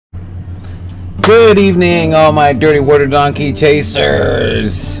Good evening, all my dirty water donkey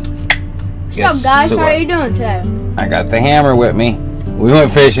chasers. What's up, guys? How are you doing today? I got the hammer with me. We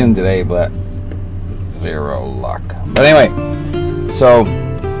went fishing today, but zero luck. But anyway, so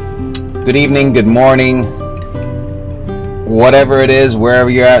good evening, good morning, whatever it is, wherever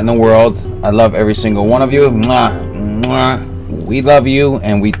you're at in the world. I love every single one of you. Mwah, mwah. We love you,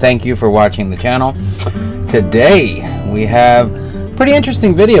 and we thank you for watching the channel. Today, we have a pretty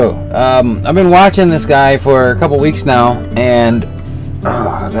interesting video. I've been watching this guy for a couple weeks now, and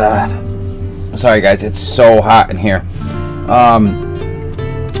oh god, sorry guys, it's so hot in here.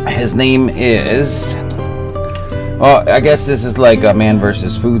 His name is, well, I guess this is like a man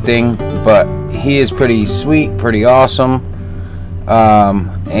versus food thing, but he is pretty sweet, pretty awesome.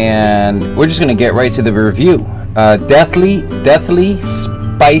 And we're just gonna get right to the review. Deathly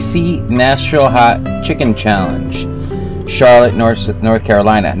Spicy Nashville Hot Chicken Challenge, Charlotte, North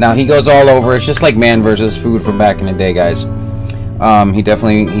Carolina. Now he goes all over. It's just like man versus food from back in the day, guys. He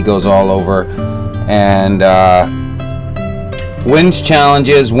goes all over and wins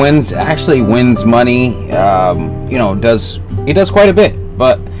challenges, wins money. You know, he does quite a bit,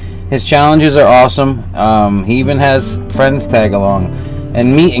 but his challenges are awesome. He even has friends tag along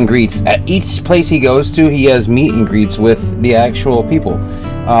and meet and greets. At each place he goes to, he has meet and greets with the actual people.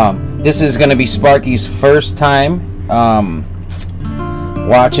 This is going to be Sparky's first time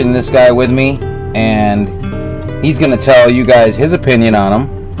watching this guy with me, and he's going to tell you guys his opinion on him,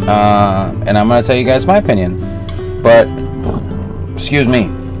 and I'm going to tell you guys my opinion. But excuse me,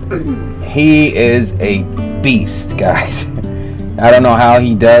 he is a beast, guys. I don't know how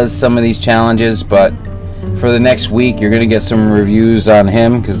he does some of these challenges, but for the next week you're going to get some reviews on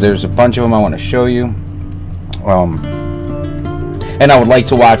him, because there's a bunch of them I want to show you, and I would like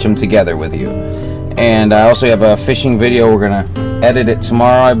to watch them together with you. And I also have a fishing video. We're going to edit it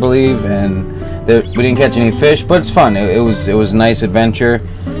tomorrow, I believe, and we didn't catch any fish, but it's fun. It was a nice adventure,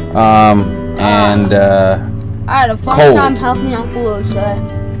 and I had a fun time helping Uncle Lou today.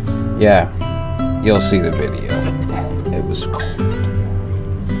 Yeah, you'll see the video. It was cold.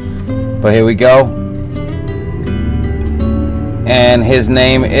 But here we go. And his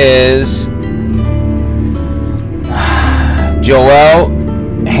name is Joel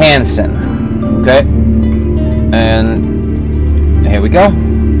Hansen. Okay? And here we go.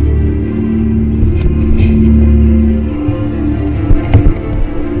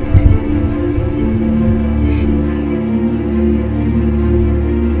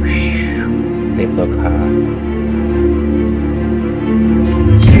 They look hot.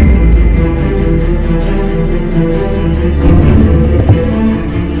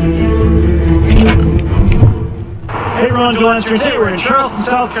 Joel Hansen, today we're in Charleston,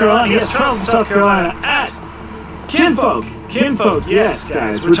 South Carolina. Yes, Charleston, South Carolina at Kinfolk. Kinfolk, yes,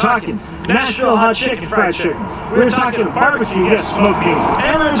 guys. We're talking Nashville hot chicken, fried chicken. We're talking barbecue, yes, smoked meats.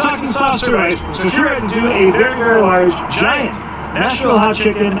 And we're talking soft serve ice cream. So here we're going to do a very, very large, giant Nashville hot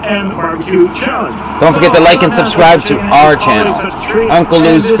chicken and barbecue challenge. Don't forget to like and subscribe to our channel, Uncle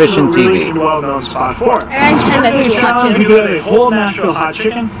Lou's Fishing TV. Well-known spot for it. We do a whole Nashville hot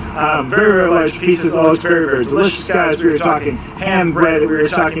chicken, very, very large pieces. Oh, it's very, very delicious, guys. We were talking hand bread. We were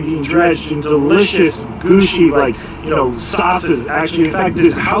talking being dredged in delicious, gushy, like, you know, sauces. Actually, in fact,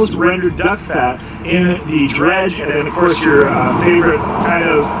 there's house-rendered duck fat in the dredge, and then, of course, your favorite kind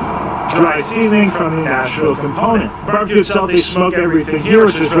of dry seasoning from the Nashville component. Barbecue itself, they smoke everything here,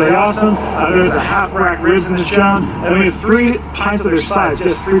 which is really awesome. There's a half rack ribs in this challenge, and we have 3 pints of their sides,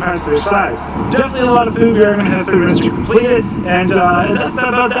 just 3 pints of their sides. Definitely a lot of food. We are going to have 30 minutes to complete it, and that's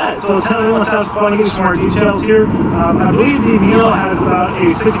not about that. So let's have some fun, give you some more details here. I believe the meal has about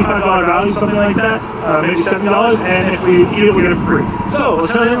a $65 value, something like that, maybe $70, and if we eat it, we get it free. So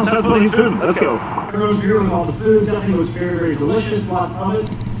let's have fun, eat food. Let's go. Everyone's here with all the food. Definitely was very, very delicious, lots of it.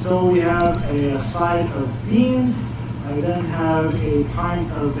 So we have a side of beans. I then have a pint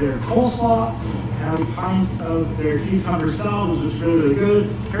of their coleslaw. I have a pint of their cucumber salad, which is really, really good.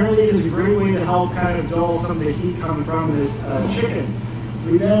 Apparently it is a great way to help kind of dull some of the heat coming from this chicken.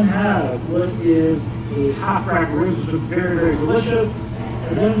 We then have what is a half rack ribs, which are very, very delicious.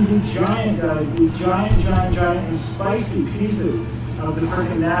 And then the giant, guys, the giant and spicy pieces of the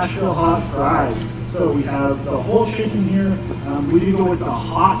freaking Nashville hot fries. So we have the whole chicken here. We do go with the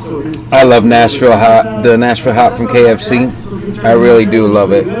hot, so it is. I love Nashville hot, the Nashville hot from KFC. I really do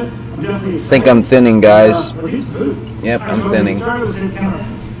love it. I think I'm thinning, guys. Yep, I'm thinning.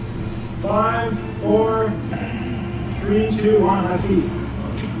 5, 4, 3, 2, 1. Let's eat.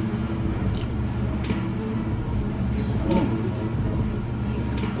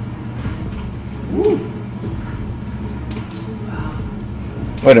 Woo.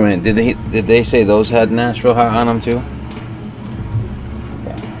 Wait a minute, did they say those had Nashville hot on them too?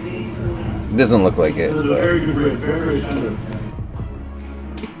 Doesn't look like it. It was a very good rib, very, very tender.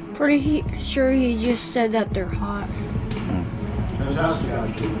 Pretty sure he just said that they're hot. Fantastic,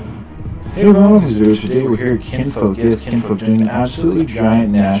 actually. Hey everyone, today we're here at Kinfolk. Yes, Kinfolk doing an absolutely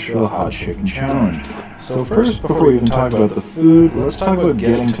giant Nashville hot chicken challenge. So first, before we even talk about the food, let's talk about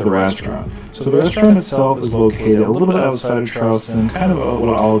getting to the restaurant. So the restaurant itself is located a little bit outside of Charleston, kind of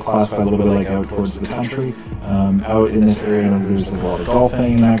what I'll classify a little bit like out towards the country. Out in this area, there's a lot of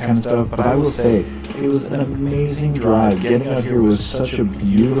golfing and that kind of stuff, but I will say, it was an amazing drive. Getting out here was such a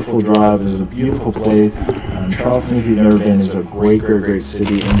beautiful drive. It was a beautiful place. Charleston, if you've never been, is a great, great, great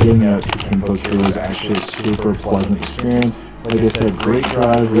city, and getting out to Kinfolk here was actually a super pleasant experience. Like I said, great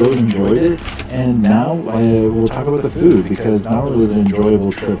drive, really enjoyed it, and now we'll talk about the food, because not only was it an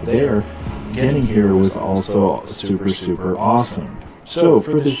enjoyable trip there, getting here was also super, super awesome. So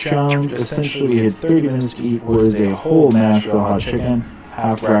for this challenge, essentially we had 30 minutes to eat what is a whole Nashville hot chicken,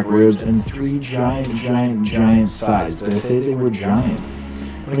 half rack ribs, and 3 giant sides. Did I say they were giant?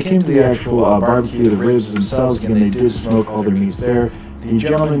 When it came to the actual barbecue, the ribs themselves, again, they did smoke all their meats there. The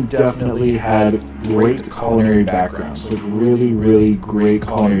gentleman definitely had great culinary backgrounds, like really, really great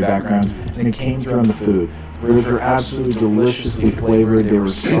culinary backgrounds, and it came through on the food. The ribs were absolutely deliciously flavored. They were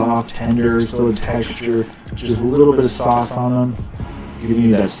soft, tender, still a texture, just a little bit of sauce on them, giving you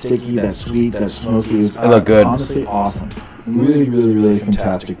that sticky, that sweet, that smoky. It was They look good. Honestly awesome. Really, really, really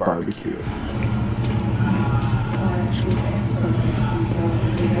fantastic barbecue.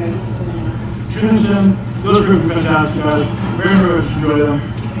 Trinity, those ribs were fantastic, guys. Very, very much enjoy them.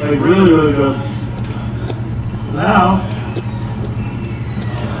 Like, really, really good. Now,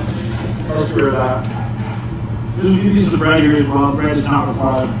 let's screw with that. There's a few pieces of bread here as well. Bread is not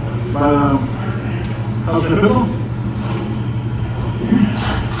required. But, how's the pickle?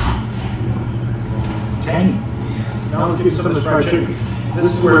 Tangy. Now let's get some of this fried chicken. This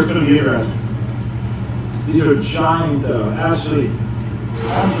is where it's going to be interesting. These are giant, though. Absolutely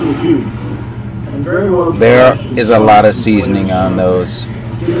huge. And very well. There is a lot of seasoning on those.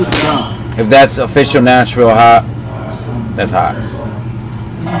 If that's official Nashville hot, that's hot.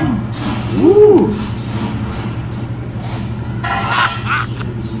 Woo!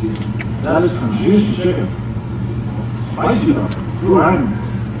 That is some juicy chicken. Spicy though. Ooh, I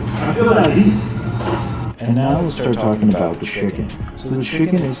feel that heat. And now let's start talking about the chicken. So the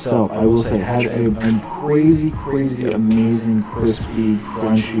chicken itself, I will say, had a crazy, amazing, crispy,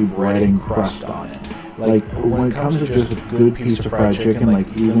 crunchy breading crust on it. Like, when it comes to just a good piece of fried chicken, like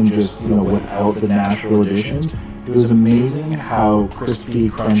even just, without the Nashville additions, it was amazing how crispy,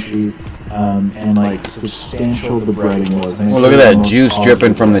 crunchy, and like substantial the breading was. Well, look at that juice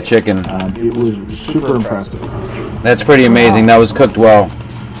dripping from the chicken. It was super impressive. That's pretty amazing. That was cooked well.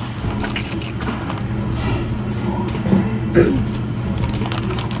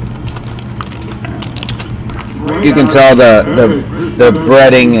 You can tell the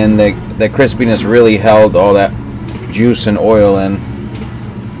breading and the crispiness really held all that juice and oil in.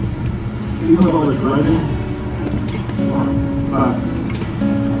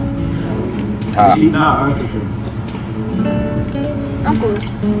 Uncle,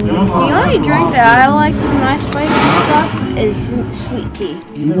 the only drink that I like with my spicy stuff is sweet tea.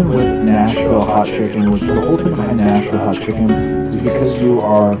 Even with Nashville hot chicken, which the whole thing behind Nashville hot chicken is because you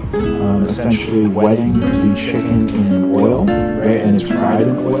are essentially wetting the chicken in oil, right? And it's fried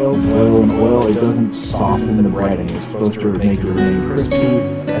in oil, it doesn't soften the breading. It's supposed to make it remain crispy,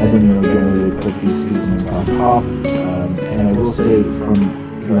 and then generally they put these seasonings on top. And I will say from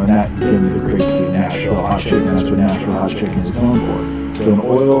not getting the crispy Nashville hot chicken, that's what Nashville hot chicken is known for. So an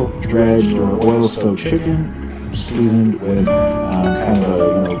oil dredged or oil soaked chicken, seasoned with kind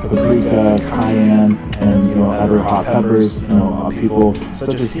of paprika, cayenne, and other hot peppers. People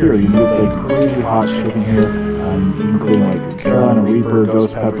such as here, you get like crazy hot chicken here, including like Carolina Reaper,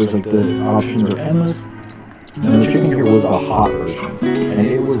 ghost peppers. Like the options are endless. And the chicken here was the hot version, and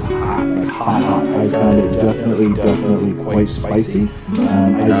it was hot, like hot. I found it definitely quite spicy.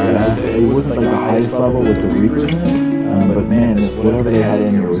 It wasn't like the highest level with the Reapers in it, but man, whatever they had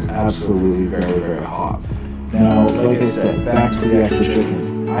in here was absolutely very hot. Now, like I said, back to the actual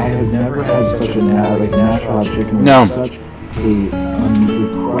chicken. I have never had such a Nashville hot chicken with such a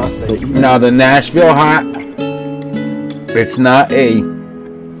crust that even... Now the Nashville hot, it's not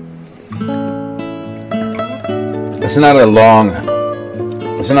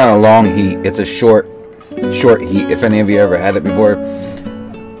a long heat. It's a short heat. If any of you ever had it before,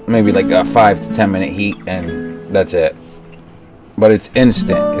 maybe like a 5 to 10 minute heat, and that's it. But it's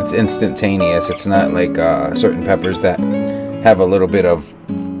instant. It's instantaneous. It's not like certain peppers that have a little bit of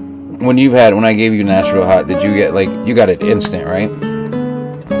when I gave you Nashville hot, did you get, like, you got it instant, right?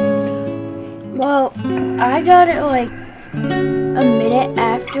 Well, I got it like a minute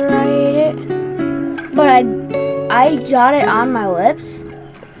after I ate it, but I got it on my lips,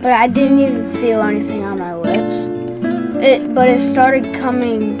 but I didn't even feel anything on my lips. But it started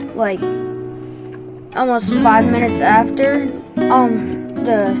coming like almost 5 minutes after.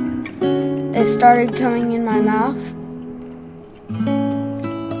 It started coming in my mouth.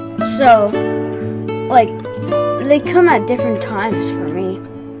 So, like, they come at different times for me,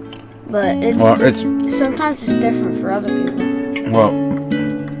 but sometimes it's different for other people. Well,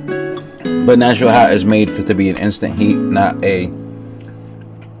 but Nashville hot is made to be an instant heat, not a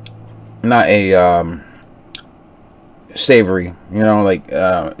savory. You know, like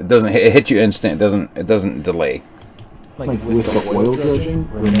it hits you instant. It doesn't delay. Like with the oil dredging,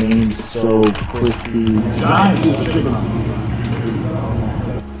 remains so crispy,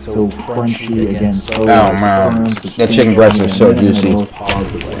 so crunchy again. So man, that chicken breast is so juicy.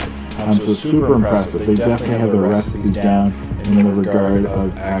 So super impressive. They definitely have the recipes down in the regard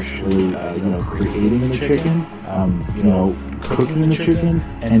of actually, creating the chicken, cooking the chicken,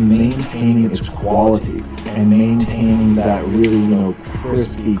 and maintaining its quality, and maintaining that really,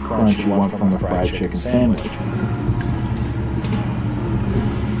 crispy crunch you want from a fried chicken sandwich.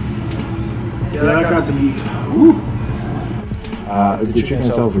 Yeah, that got to be. The chicken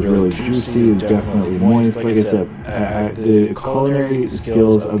itself is really juicy, it's definitely moist. Like I said, the culinary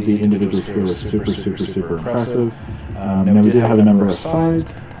skills of the individuals here was super impressive. Now we did have a number of sides.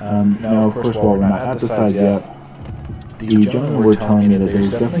 Now, of course, while we're not at the sides yet, the gentlemen were telling me that there's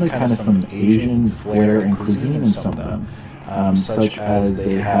definitely kind of some Asian flair and cuisine in some of them. Such as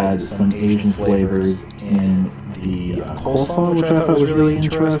they had some Asian flavors in the coleslaw, which I thought was really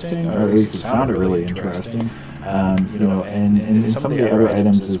interesting, or at least it sounded really interesting. And in some of the other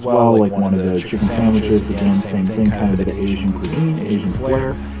items as well, like one of the chicken sandwiches, again, same thing, kind of the Asian cuisine, Asian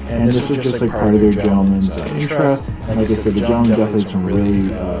flair. And this was just like part of their gentleman's interest. And like I said, the gentleman definitely had some really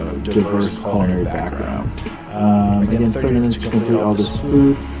diverse culinary background. Again, 30 minutes to complete all this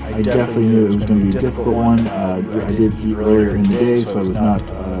food. I definitely knew it was going to be a difficult one. I did eat earlier in the day, so I was not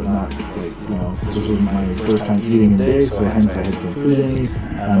this was my first time eating in the day, so hence I had some food in me.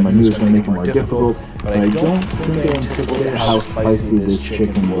 I knew it was going to make it more difficult, but I don't think I anticipated how spicy this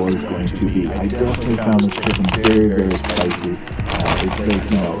chicken was going to be. I definitely found this chicken very spicy. It's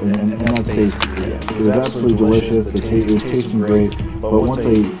like, and that's basically it. It was absolutely delicious. It was tasting great, but once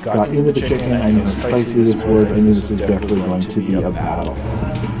I got into the chicken, I knew how spicy this was. I knew this was definitely going to be a battle.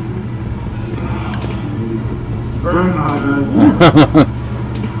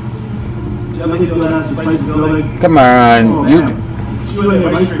 Come on,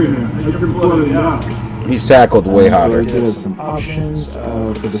 he's tackled way hotter. I did have some options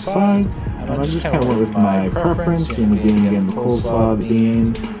for the sides. I just kind of went with my preference, being again the coleslaw, the beans,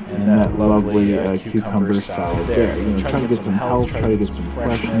 and that lovely cucumber salad there. Trying to get some health, try to get some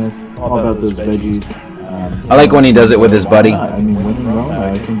freshness, all about those veggies. I like when he does it with his buddy. I mean, when in Rome,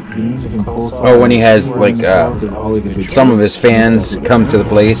 I think beans and coleslaw. Or when he has like some of his fans come to the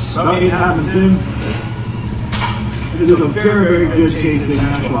place. It happens in. It is a very good tasting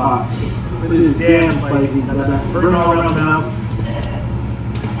Nashville hot. It is damn spicy. That burn all around the mouth.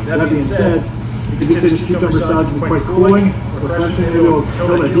 That being said, you can say this cucumber salad can be quite cooling, refreshing. Maybe it'll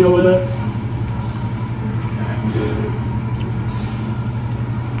kill the heel with it.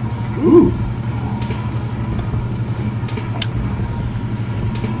 Ooh.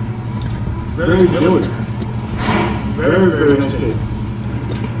 Very good. Very nice taste.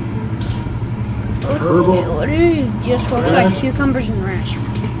 Herbal. It literally just looks like cucumbers and ranch.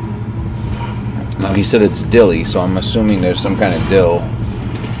 No, he said it's dilly, so I'm assuming there's some kind of dill.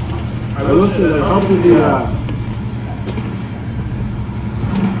 I looked at it, probably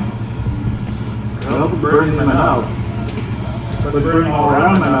help burn in my mouth. But burning all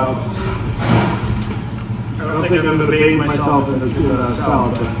around my mouth. I don't think I'm debating myself in the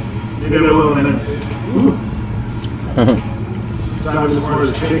salad, but maybe I will in a minute.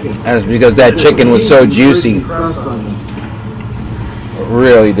 That's because that chicken was so juicy. It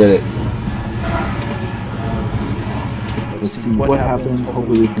really did it. Let's see what happens.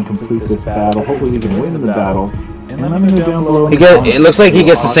 Hopefully we can complete this battle. Hopefully we can win the battle. And let me know down below. It looks like he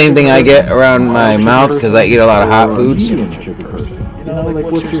gets the same thing I get around my mouth because I eat a lot of hot foods. Like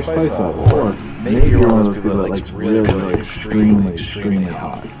what's your spice level? Or maybe you're one of those people that likes really extremely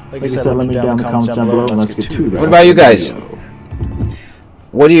hot. Like I said, let me know down in the comments down below and let's get to that. What about you guys?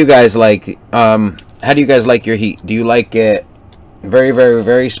 What do you guys like? How do you guys like your heat? Do you like it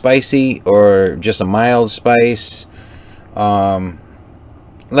very spicy or just a mild spice?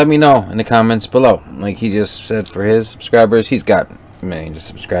 let me know in the comments below. Like he just said for his subscribers, he's got millions of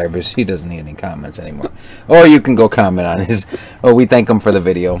subscribers. He doesn't need any comments anymore. Or you can go comment on his. Oh, we thank him for the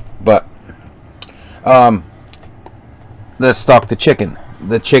video. But let's talk the chicken.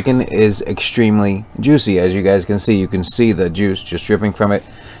 The chicken is extremely juicy, as you guys can see. You can see the juice just dripping from it.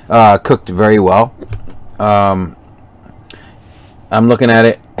 Cooked very well. I'm looking at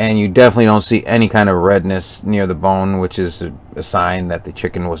it, and you definitely don't see any kind of redness near the bone, which is a sign that the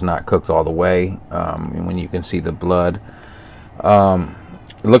chicken was not cooked all the way. And when you can see the blood,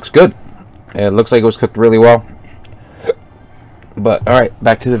 it looks good. It looks like it was cooked really well. But all right,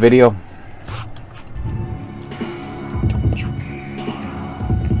 back to the video.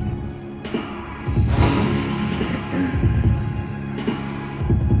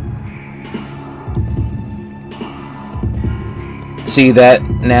 See, that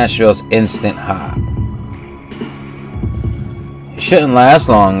Nashville's instant hot. It shouldn't last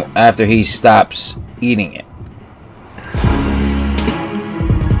long after he stops eating it.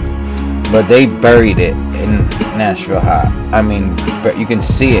 But they buried it in Nashville hot. I mean, but you can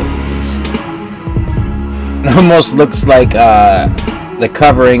see it. It almost looks like the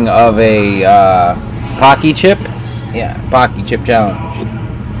covering of a Pocky chip. Yeah, Pocky chip challenge.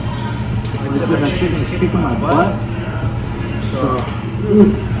 That chicken's kicking my butt. So, you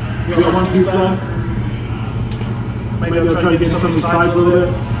got one piece left? Maybe I'll try to get some of the sides a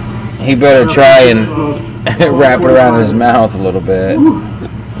little bit. He better try and wrap it around his mouth a little bit.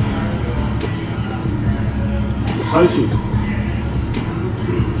 Spicy.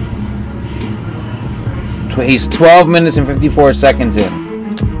 He's 12 minutes and 54 seconds in.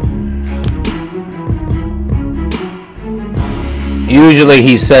 Usually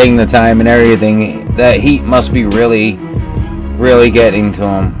he's saying the time and everything. That heat must be really getting to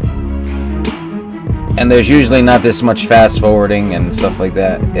him. And there's usually not this much fast forwarding and stuff like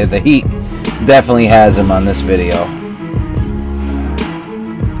that. The heat definitely has him on this video.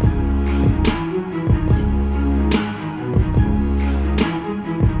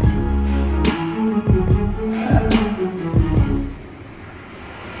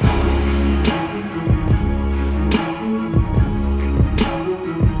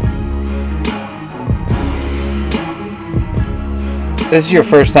 This is your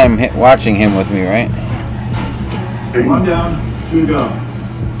first time watching him with me, right? One down, 2 to go.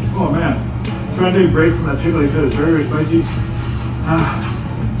 Oh man, I'm trying to take a break from that chicken. Like I said, it's very spicy.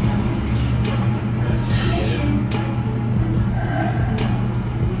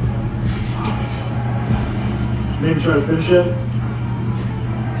 Maybe try to finish it.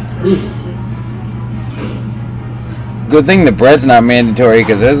 Good thing the bread's not mandatory,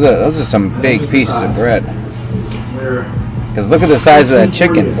 because those are some big pieces of bread. Because look at the size of that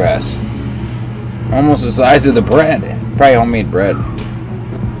chicken breast. Almost the size of the bread. Probably homemade bread.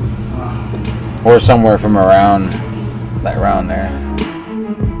 Or somewhere from around there.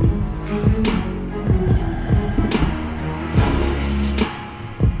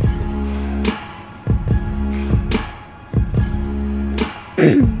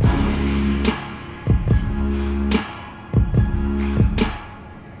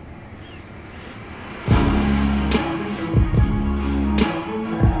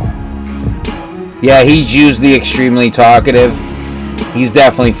 Yeah, he's usually extremely talkative. He's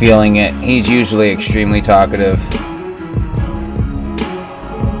definitely feeling it. He's usually extremely talkative.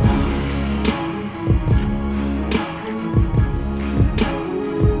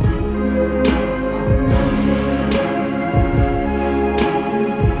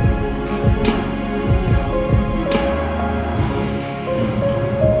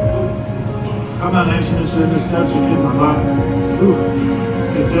 I'm not 19 minutes in this stuff, so kick my butt. Ooh,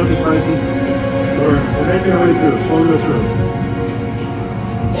 it's junk is spicy. We're making our way through, slowly but surely.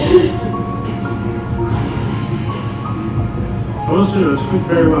 Honestly, it's cooked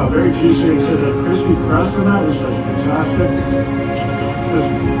very well, very juicy. Like I said, the crispy crust on that was like fantastic.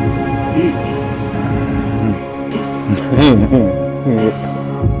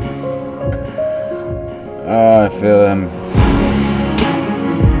 Oh, I feel him.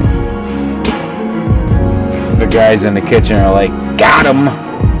 The guys in the kitchen are like, got him!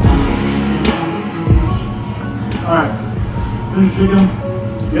 Alright, finished chicken.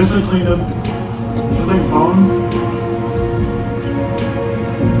 Yes, I cleaned them. Just like bone.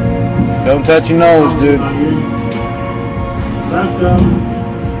 Don't touch your nose, dude. That's done.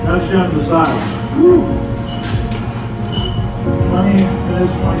 That's down to the side. Woo. 20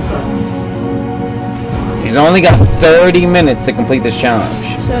 minutes, 20 seconds. He's only got 30 minutes to complete this challenge.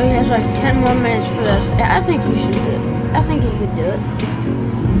 So he has like 10 more minutes for this. I think he should do it. I think he could do it.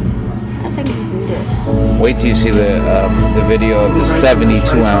 I think he can do it. it. Wait till you see the video of the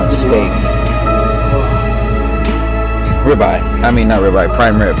 72-ounce steak. Ribeye. I mean, not ribeye,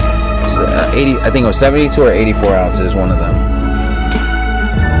 prime rib. It's, 80. I think it was 72 or 84 ounces, one of them.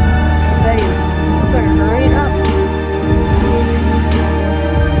 Better hurry it up.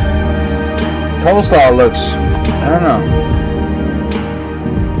 Coleslaw looks, I don't know.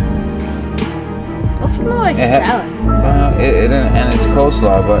 Looks more like salad. And it's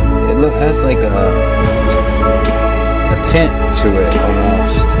coleslaw, but it has like a tint to it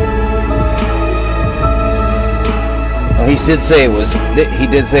almost. Oh, he did say it was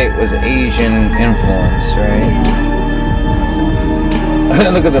Asian influence, right?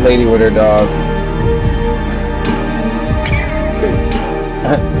 Look at the lady with her dog.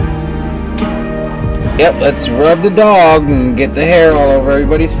 Yep, let's rub the dog and get the hair all over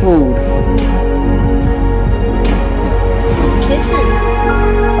everybody's food. Kisses.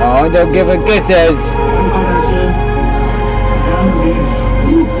 Oh, don't give her kisses.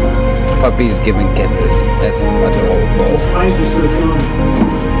 Puppies giving kisses. That's adorable.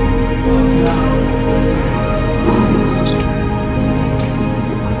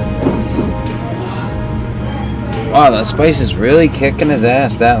 Wow, the spice is really kicking his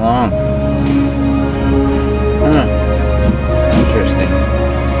ass that long. Interesting.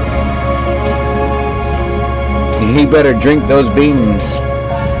 He better drink those beans.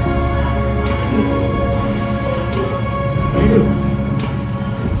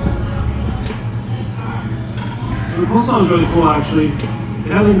 The coleslaw is really cool, actually.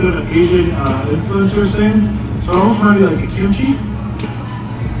 It had a little bit of Asian influencer thing, so it almost reminded me like a kimchi.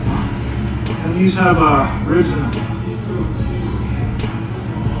 And these have ribs in them.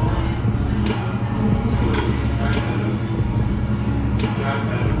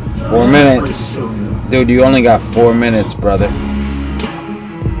 4 minutes. Dude, you only got 4 minutes, brother.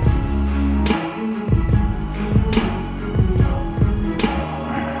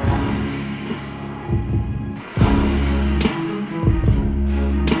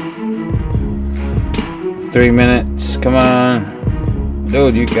 Three minutes. Come on.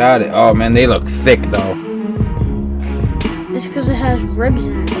 Dude, you got it. Oh, man, they look thick, though. It's because it has ribs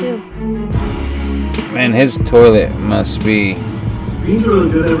in it, too. Man, his toilet must be... Beans are really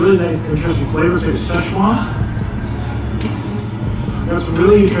good. They have really nice, interesting flavors, like Szechuan. It's got some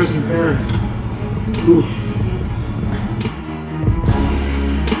really interesting pairings. Ooh.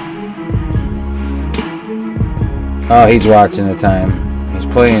 Oh, he's watching the time. He's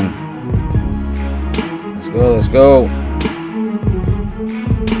playing. Let's go, let's go.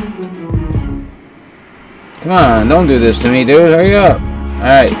 Come on, don't do this to me, dude. Hurry up.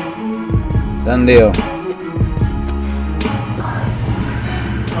 Alright. Done deal.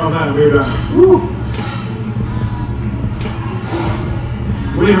 Oh man, we're done. Woo!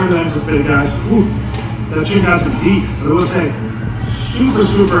 Way harder than anticipated, guys. Woo! That chicken has some heat, but I will say,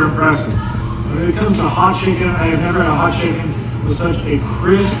 super impressive. When it comes to hot chicken, I have never had a hot chicken with such a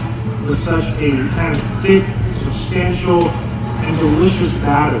crisp, with such a kind of thick, substantial, and delicious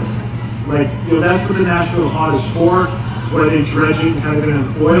batter. Like, you know, that's what the Nashville hot is for. It's why they dredge it kind of in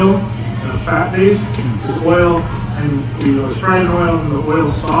an oil, a fat base. There's oil, and you know, it's fried in oil and the oil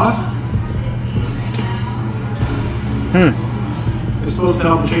sauce. It's supposed to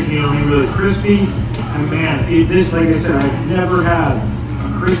help the chicken, you know, be really crispy. And man, this, like I said, I've never had a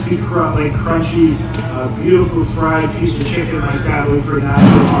crispy, crunchy, beautiful fried piece of chicken like that for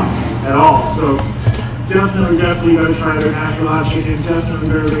Nashville hot at all. So definitely you gotta try their Nashville hot chicken. Definitely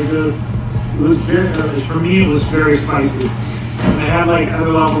very good. It was very, for me, it was very spicy. And they had like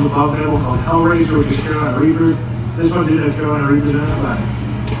other levels above that one called Hellraiser, which is Carolina Reapers. This one didn't have Carolina Reapers in it, but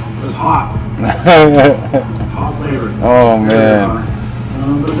it was hot. Hot flavor. Oh man.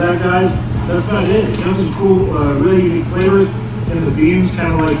 But that, guys, that's about it. It has some cool, really unique flavors. And the beans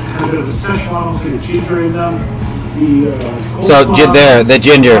kind of like have a bit of a Szechuan, almost like a ginger in them. So the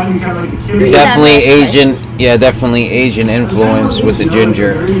ginger. Definitely Asian. Yeah, definitely Asian influence with the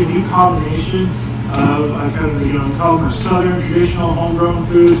ginger. Very unique combination of, I kind of, you know, call them southern traditional homegrown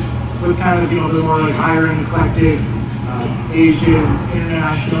foods with kind of, you know, the more like higher end eclectic Asian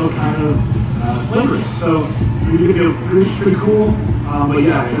international kind of flavors. So it's pretty cool. But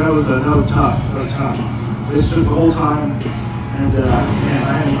yeah, that was tough. That was tough. This took the whole time, and man,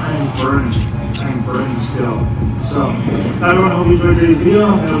 I am burning still. So everyone, hope you enjoyed today's video.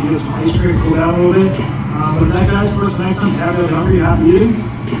 I'm gonna get some ice cream, cool down a little bit. But that, guys, first, next time, have you hungry, happy eating.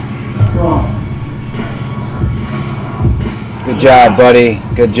 Oh. Good job, buddy.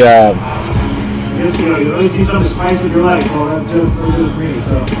 Good job. I guess you always need something to spice with your life. Well, that's good for me.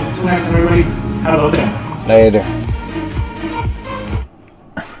 So until next time, everybody, have a good day. Later.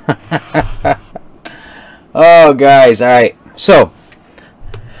 Oh, guys, all right. So,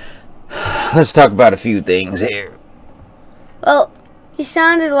 let's talk about a few things here. Well, he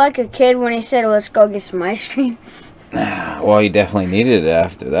sounded like a kid when he said, let's go get some ice cream. Well, he definitely needed it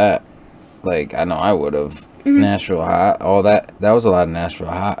after that. Like, I know I would have. Nashville Hot, all that. That was a lot of Nashville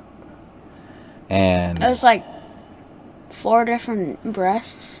Hot. And It was like 4 different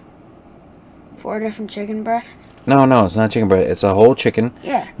breasts. 4 different chicken breasts. no, it's not chicken breast. It's a whole chicken.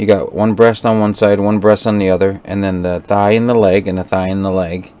 Yeah. You got one breast on one side, one breast on the other, and then the thigh and the leg, and the thigh and the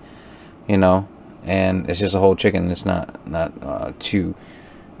leg. You know, and it's just a whole chicken. It's not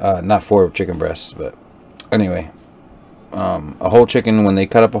 4 chicken breasts, but anyway, a whole chicken. When they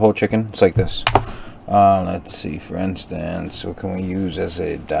cut up a whole chicken, it's like this. Let's see, for instance, what can we use as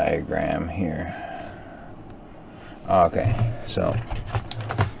a diagram here? Okay, so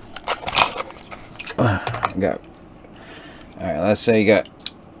got. All right, let's say this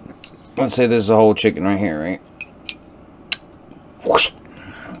is a whole chicken right here, right? Whoosh.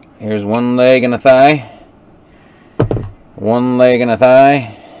 Here's one leg and a thigh. One leg and a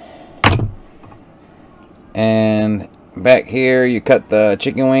thigh. And back here, you cut the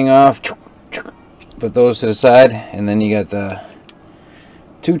chicken wing off. Put those to the side, and then you got the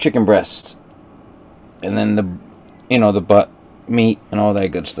 2 chicken breasts, and then the butt meat and all that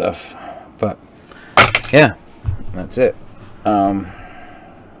good stuff. But yeah, that's it.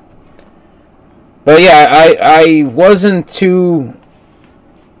 But yeah, I wasn't too.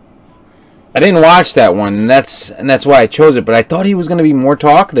 I didn't watch that one, and that's why I chose it. But I thought he was going to be more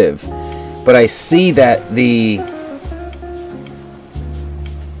talkative. But I see that the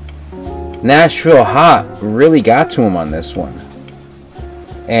Nashville Hot really got to him on this one.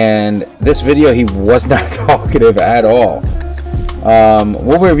 And this video, he was not talkative at all.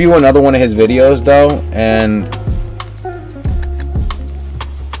 We'll review another one of his videos, though. And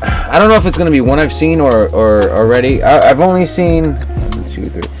I don't know if it's going to be one I've seen or already. I've only seen 1, 2,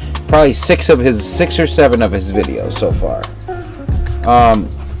 3, probably 6 or 7 of his videos so far.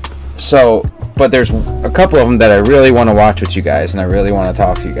 But there's a couple of them that I really want to watch with you guys, and I really want to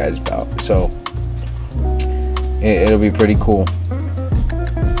talk to you guys about. So it'll be pretty cool.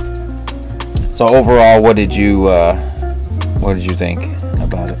 So overall, what did you think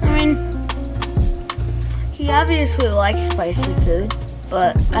about it? I mean, he obviously likes spicy food,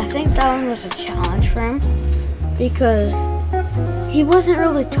 but I think that one was a challenge for him because he wasn't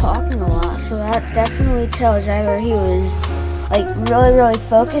really talking a lot. So that definitely tells either he was like really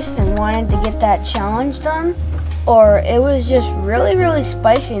focused and wanted to get that challenge done, or it was just really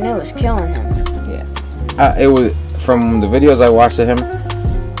spicy and it was killing him. Yeah, it was, from the videos I watched of him,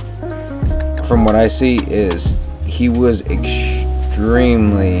 from what I see, is he was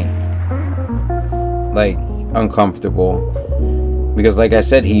extremely like uncomfortable, because like I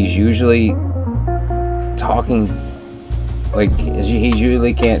said, he's usually talking, like he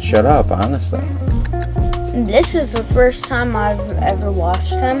usually can't shut up, honestly. This is the first time I've ever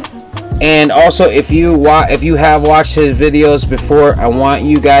watched him. And also, if you have watched his videos before, I want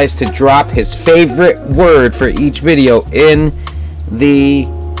you guys to drop his favorite word for each video in the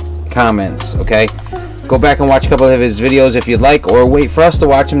comments, okay? Go back and watch a couple of his videos if you'd like, or wait for us to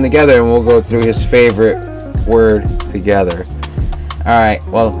watch them together and we'll go through his favorite word together. Alright,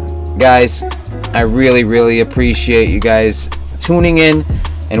 well, guys, I really appreciate you guys tuning in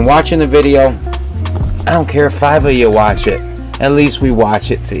and watching the video. I don't care if 5 of you watch it. At least we watch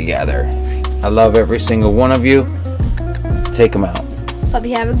it together. I love every single one of you. Take them out. Hope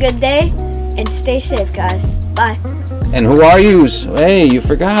you have a good day and stay safe, guys. Bye. And who are yous? Hey, you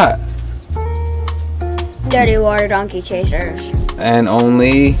forgot. Dirty Water Donkey Chasers. And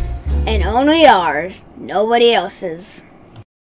only ours. Nobody else's.